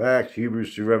 the book of Acts,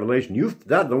 Hebrews through Revelation,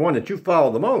 that's the one that you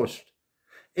follow the most.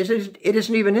 It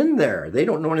isn't even in there. They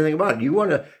don't know anything about it. You want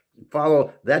to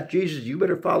follow that Jesus, you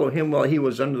better follow him while he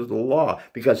was under the law,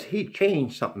 because he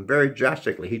changed something very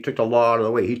drastically. He took the law out of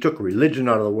the way. He took religion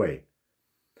out of the way.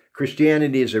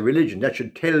 Christianity is a religion. That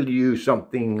should tell you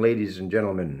something, ladies and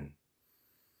gentlemen.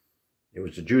 It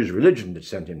was the Jews' religion that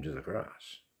sent him to the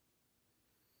cross.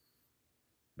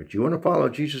 But you want to follow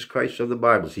Jesus Christ of the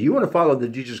Bible. So you want to follow the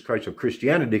Jesus Christ of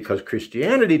Christianity because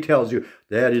Christianity tells you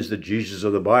that is the Jesus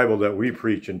of the Bible that we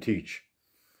preach and teach.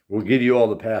 We'll give you all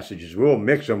the passages. We'll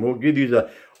mix them. We'll give you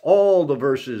all the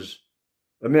verses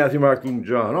of Matthew, Mark, Luke, and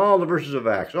John, all the verses of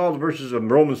Acts, all the verses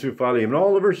of Romans through Philemon,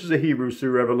 all the verses of Hebrews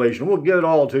through Revelation. We'll give it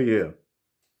all to you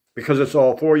because it's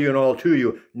all for you and all to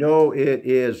you. No, it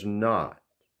is not.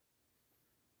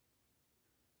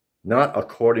 Not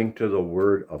according to the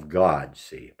word of God,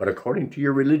 see, but according to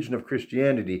your religion of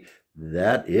Christianity,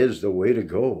 that is the way to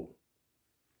go.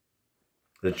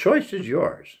 The choice is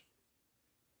yours.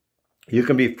 You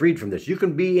can be freed from this. You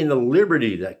can be in the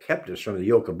liberty that kept us from the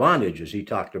yoke of bondage, as he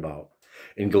talked about.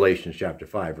 in Galatians chapter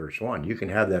 5, verse 1. You can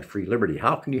have that free liberty.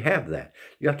 How can you have that?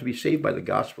 You have to be saved by the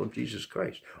gospel of Jesus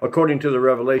Christ, according to the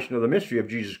revelation of the mystery of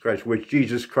Jesus Christ, which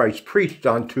Jesus Christ preached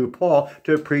unto Paul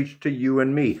to preach to you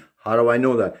and me. How do I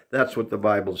know that? That's what the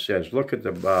Bible says. Look at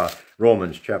the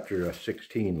Romans chapter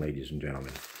 16, ladies and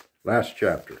gentlemen. Last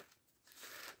chapter,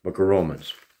 book of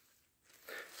Romans.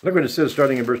 Look what it says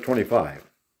starting in verse 25.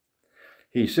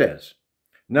 He says,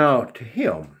 now to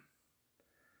him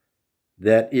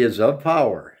that is of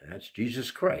power, that's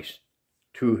Jesus Christ,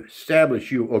 to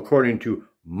establish you according to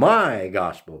my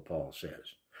gospel, Paul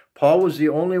says. Paul was the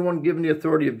only one given the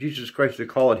authority of Jesus Christ to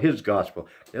call it his gospel.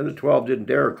 The other 12 didn't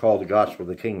dare call the gospel of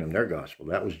the kingdom their gospel.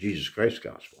 That was Jesus Christ's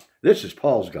gospel. This is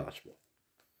Paul's gospel.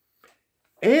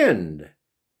 And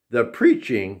the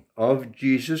preaching of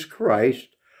Jesus Christ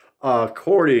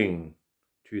according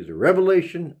to the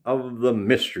revelation of the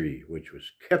mystery, which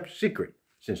was kept secret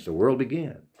since the world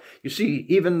began. You see,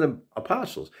 even the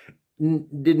apostles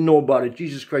didn't know about it.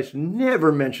 Jesus Christ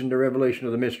never mentioned the revelation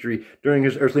of the mystery during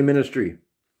his earthly ministry.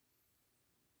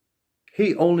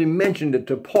 He only mentioned it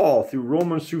to Paul through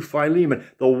Romans, through Philemon,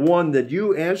 the one that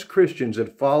you as Christians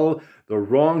that follow the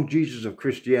wrong Jesus of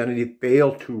Christianity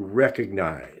fail to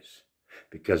recognize,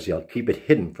 because they'll keep it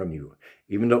hidden from you,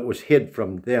 even though it was hid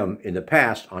from them in the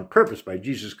past on purpose by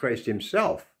Jesus Christ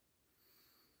himself.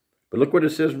 But look what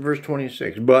it says in verse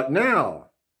 26. But now,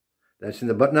 that's in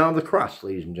the but now of the cross,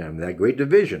 ladies and gentlemen, that great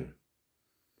division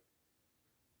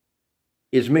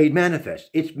is made manifest.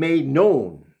 It's made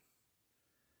known.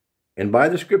 And by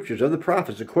the scriptures of the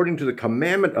prophets, according to the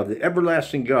commandment of the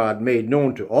everlasting God, made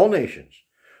known to all nations,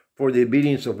 for the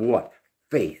obedience of what?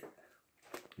 Faith.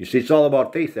 You see, it's all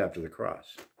about faith after the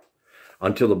cross.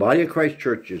 Until the body of Christ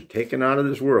church is taken out of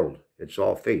this world, it's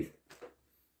all faith.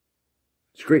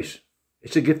 It's grace.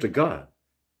 It's a gift of God.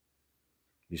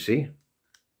 You see?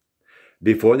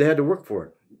 Before they had to work for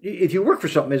it. If you work for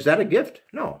something, is that a gift?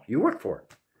 No, you work for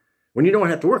it. When you don't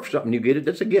have to work for something, you get it,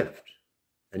 that's a gift.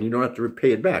 And you don't have to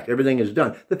repay it back. Everything is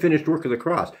done. The finished work of the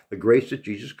cross. The grace that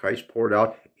Jesus Christ poured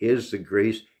out is the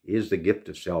grace, is the gift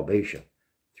of salvation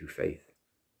through faith.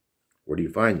 Where do you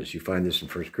find this? You find this in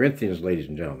 1 Corinthians, ladies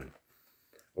and gentlemen.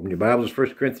 Open your Bibles,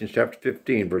 1 Corinthians chapter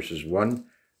 15, verses 1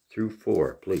 through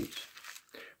 4, please.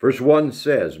 Verse 1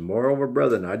 says, moreover,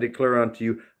 brethren, I declare unto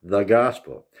you the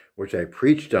gospel, which I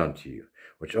preached unto you,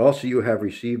 which also you have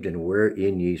received, and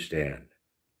wherein ye stand,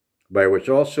 by which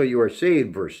also you are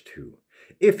saved, verse 2.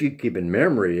 If you keep in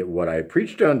memory what I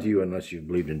preached unto you, unless you've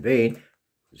believed in vain,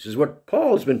 this is what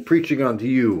Paul has been preaching unto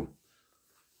you.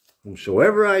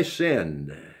 Whomsoever I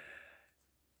send,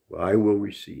 I will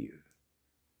receive.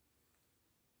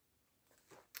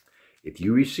 If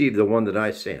you receive the one that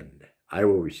I send, I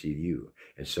will receive you,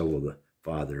 and so will the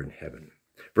Father in heaven.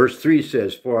 Verse 3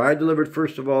 says, for I delivered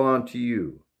first of all unto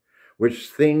you, which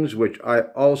things which I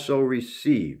also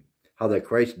received, how that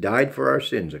Christ died for our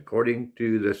sins, according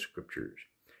to the Scriptures.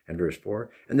 And verse 4,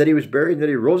 and that he was buried, and that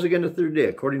he rose again the third day,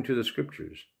 according to the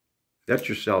Scriptures. That's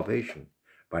your salvation,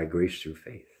 by grace through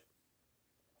faith.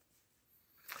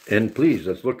 And please,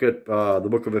 let's look at the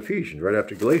book of Ephesians, right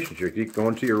after Galatians here. Keep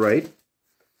going to your right.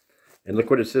 And look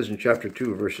what it says in chapter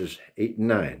 2, verses 8 and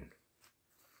 9.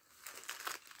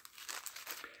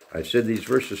 I've said these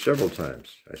verses several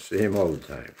times. I say them all the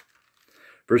time.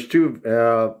 Verse 2,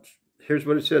 here's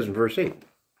what it says in verse 8.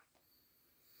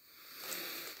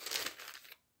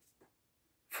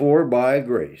 For by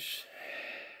grace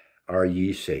are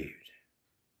ye saved,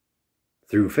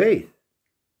 through faith,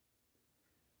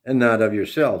 and not of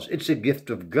yourselves. It's a gift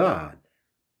of God.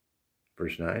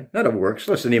 Verse 9, not of works,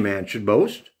 lest any man should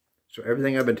boast. So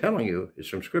everything I've been telling you is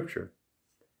from Scripture.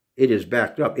 It is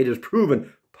backed up. It is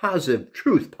proven positive,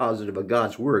 truth positive of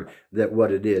God's Word, that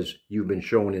what it is you've been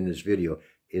shown in this video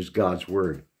is God's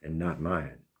Word and not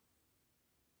mine.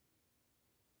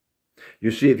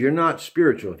 You see, if you're not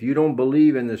spiritual, if you don't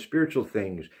believe in the spiritual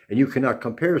things, and you cannot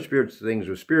compare spiritual things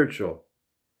with spiritual,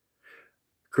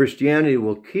 Christianity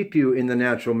will keep you in the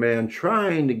natural man,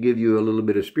 trying to give you a little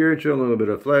bit of spiritual, a little bit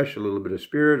of flesh, a little bit of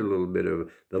spirit, a little bit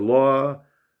of the law,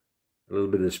 a little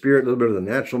bit of the spirit, a little bit of the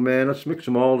natural man. Let's mix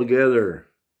them all together.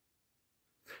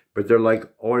 But they're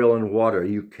like oil and water.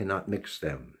 You cannot mix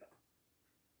them.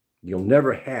 You'll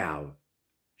never have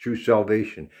true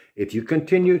salvation if you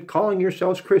continue calling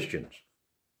yourselves Christians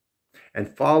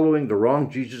and following the wrong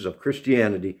Jesus of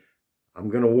Christianity. I'm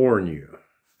going to warn you.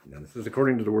 Now, this is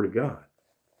according to the Word of God.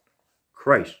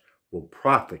 Christ will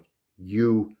profit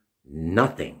you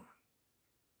nothing.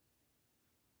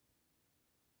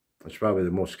 That's probably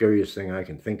the most scariest thing I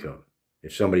can think of,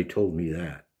 if somebody told me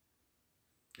that.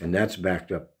 And that's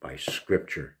backed up by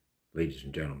Scripture, ladies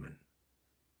and gentlemen.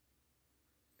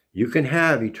 You can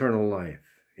have eternal life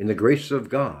in the grace of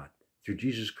God through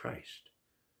Jesus Christ.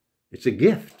 It's a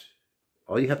gift.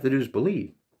 All you have to do is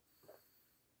believe.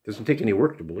 It doesn't take any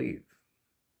work to believe.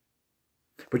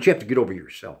 But you have to get over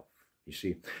yourself, you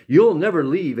see. You'll never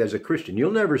leave as a Christian.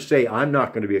 You'll never say, I'm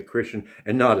not going to be a Christian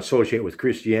and not associate with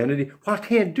Christianity. Well, I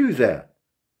can't do that.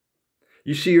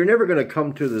 You see, you're never going to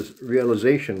come to this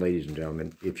realization, ladies and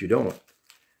gentlemen, if you don't,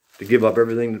 to give up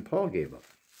everything that Paul gave up.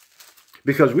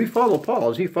 Because we follow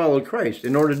Paul as he followed Christ.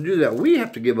 In order to do that, we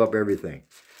have to give up everything.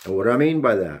 And what do I mean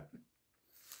by that?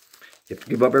 You have to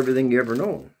give up everything you've ever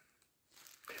known.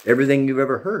 Everything you've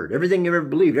ever heard. Everything you've ever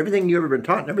believed. Everything you've ever been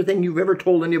taught. And everything you've ever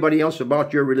told anybody else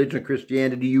about your religion of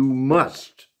Christianity. You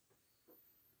must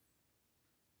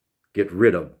get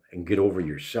rid of and get over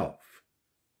yourself.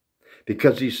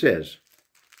 Because he says,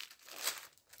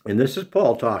 and this is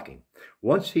Paul talking.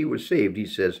 Once he was saved, he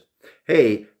says,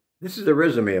 hey, this is the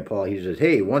resume of Paul. He says,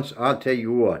 hey, once I'll tell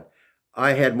you what,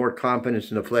 I had more confidence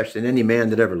in the flesh than any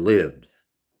man that ever lived.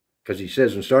 Because he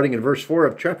says, and starting in verse 4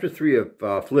 of chapter 3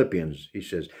 of Philippians, he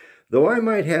says, though I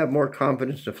might have more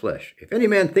confidence in the flesh, if any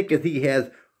man thinketh he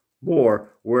hath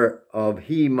more whereof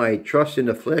he might trust in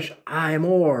the flesh, I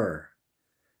more.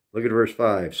 Look at verse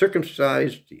 5.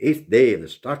 Circumcised the 8th day of the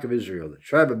stock of Israel, the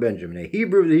tribe of Benjamin, a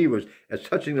Hebrew of the Hebrews, as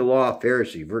touching the law,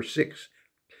 Pharisee. Verse 6.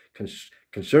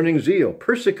 Concerning zeal,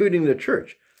 persecuting the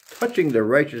church, touching the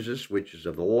righteousness which is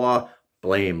of the law,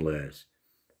 blameless.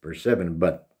 Verse 7.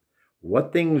 But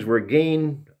what things were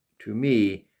gain to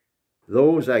me,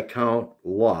 those I count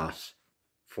loss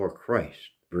for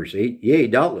Christ. Verse 8. Yea,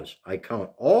 doubtless, I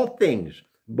count all things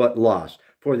but loss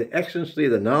for the excellency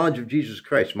of the knowledge of Jesus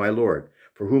Christ, my Lord,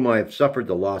 for whom I have suffered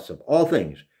the loss of all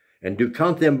things, and do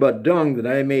count them but dung, that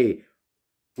I may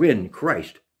win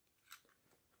Christ.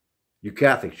 You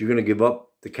Catholics, you're going to give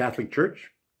up the Catholic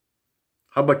Church?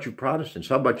 How about you Protestants?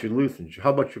 How about you Lutherans? How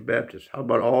about you Baptists? How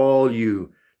about all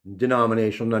you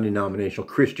denominational, non-denominational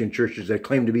Christian churches that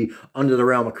claim to be under the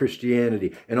realm of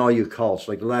Christianity, and all you cults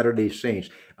like the Latter-day Saints,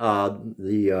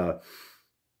 Jehovah's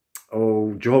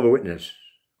Witness,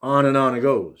 on and on it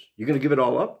goes. You're going to give it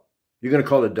all up? You're going to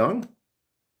call it dung?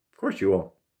 Of course you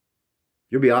won't.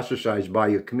 You'll be ostracized by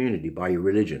your community, by your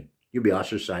religion. You'll be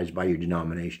ostracized by your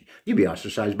denomination. You'll be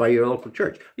ostracized by your local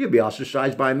church. You'll be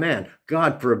ostracized by man.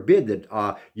 God forbid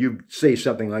that you say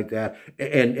something like that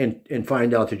and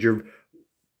find out that you're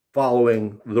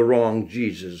following the wrong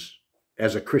Jesus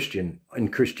as a Christian in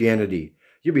Christianity.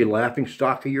 You'll be laughing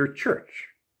stock of your church.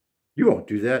 You won't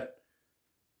do that.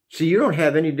 See, you don't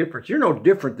have any difference. You're no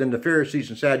different than the Pharisees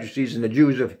and Sadducees and the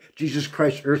Jews of Jesus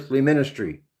Christ's earthly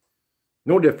ministry.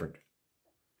 No different.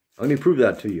 Let me prove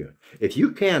that to you. If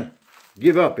you can't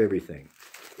give up everything,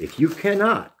 if you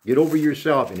cannot get over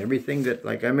yourself and everything that,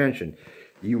 like I mentioned,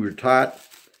 you were taught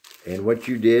and what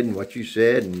you did and what you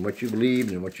said and what you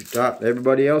believed and what you taught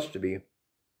everybody else to be,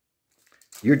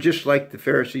 you're just like the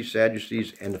Pharisees,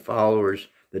 Sadducees, and the followers,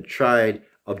 the tribe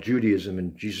of Judaism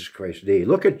in Jesus Christ's day.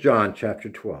 Look at John chapter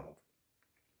 12.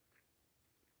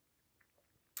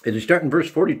 As you start in verse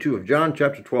 42 of John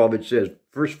chapter 12, it says,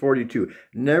 verse 42,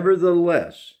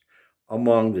 nevertheless,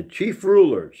 among the chief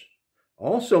rulers,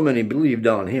 also many believed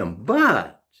on him,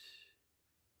 but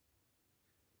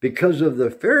because of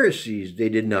the Pharisees, they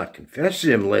did not confess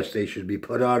him, lest they should be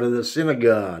put out of the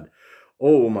synagogue.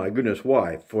 Oh my goodness,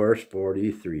 why? Verse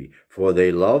 43, for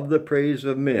they love the praise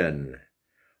of men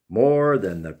more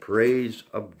than the praise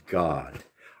of God.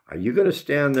 Are you going to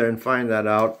stand there and find that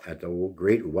out at the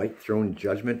great white throne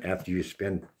judgment after you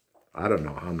spend, I don't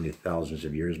know how many thousands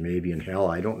of years maybe in hell?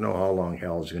 I don't know how long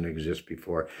hell is going to exist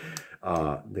before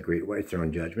the great white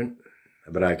throne judgment.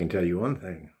 But I can tell you one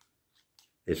thing.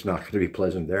 It's not going to be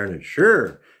pleasant there. And it's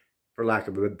sure, for lack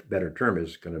of a better term,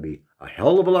 is going to be a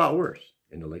hell of a lot worse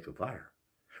in the lake of fire.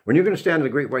 When you're going to stand at the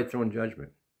great white throne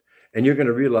judgment and you're going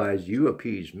to realize you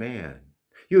appeased man.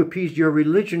 You appeased your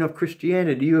religion of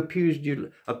Christianity. You appeased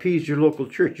your local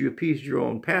church. You appeased your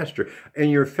own pastor and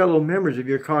your fellow members of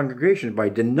your congregation by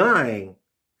denying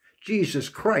Jesus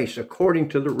Christ according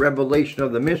to the revelation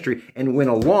of the mystery and went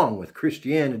along with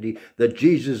Christianity, the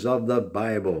Jesus of the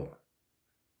Bible.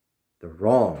 The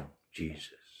wrong Jesus.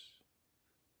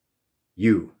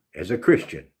 You, as a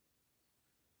Christian,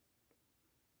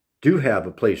 do have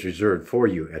a place reserved for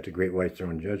you at the great white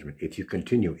throne judgment if you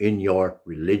continue in your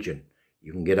religion.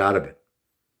 You can get out of it.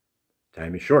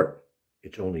 Time is short.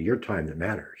 It's only your time that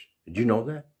matters. Did you know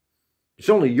that? It's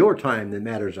only your time that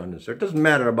matters on this earth. It doesn't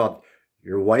matter about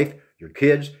your wife, your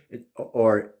kids,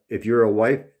 or if you're a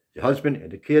wife, the husband,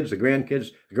 and the kids, the grandkids,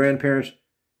 the grandparents,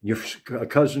 your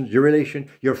cousins, your relation,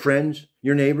 your friends,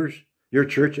 your neighbors, your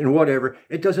church, and whatever.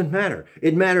 It doesn't matter.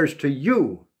 It matters to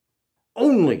you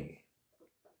only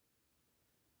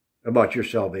about your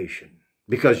salvation.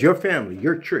 Because your family,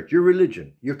 your church, your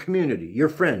religion, your community, your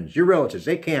friends, your relatives,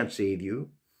 they can't save you.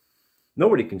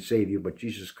 Nobody can save you but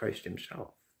Jesus Christ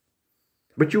himself.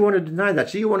 But you want to deny that.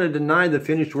 So you want to deny the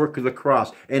finished work of the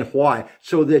cross. And why?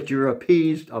 So that you're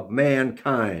appeased of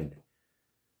mankind.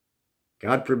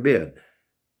 God forbid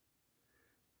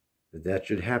that that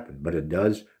should happen. But it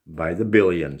does by the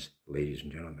billions, ladies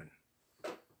and gentlemen.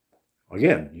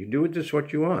 Again, you do with this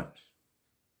what you want.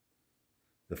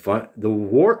 The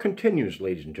war continues,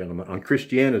 ladies and gentlemen, on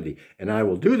Christianity. And I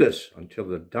will do this until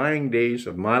the dying days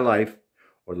of my life,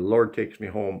 or the Lord takes me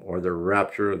home, or the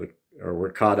rapture, or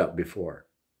we're caught up before.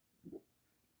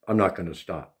 I'm not going to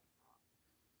stop.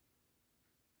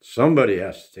 Somebody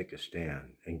has to take a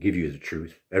stand and give you the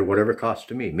truth at whatever cost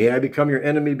to me. May I become your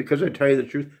enemy because I tell you the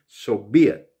truth? So be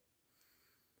it.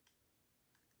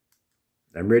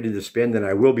 I'm ready to spend, and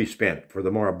I will be spent. For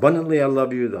the more abundantly I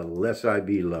love you, the less I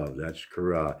be loved. That's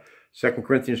 2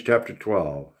 Corinthians chapter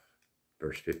 12,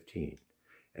 verse 15.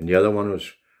 And the other one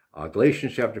was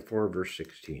Galatians chapter 4, verse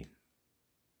 16.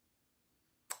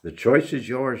 The choice is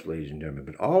yours, ladies and gentlemen.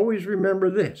 But always remember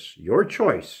this. Your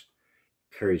choice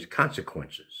carries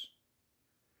consequences.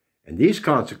 And these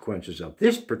consequences of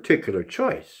this particular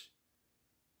choice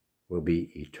will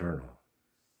be eternal.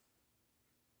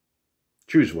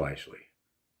 Choose wisely.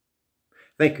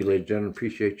 Thank you, ladies and gentlemen.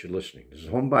 Appreciate you listening. This is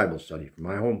Home Bible Study, from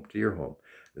my home to your home.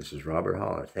 This is Robert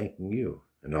Holler thanking you.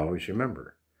 And always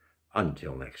remember,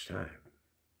 until next time.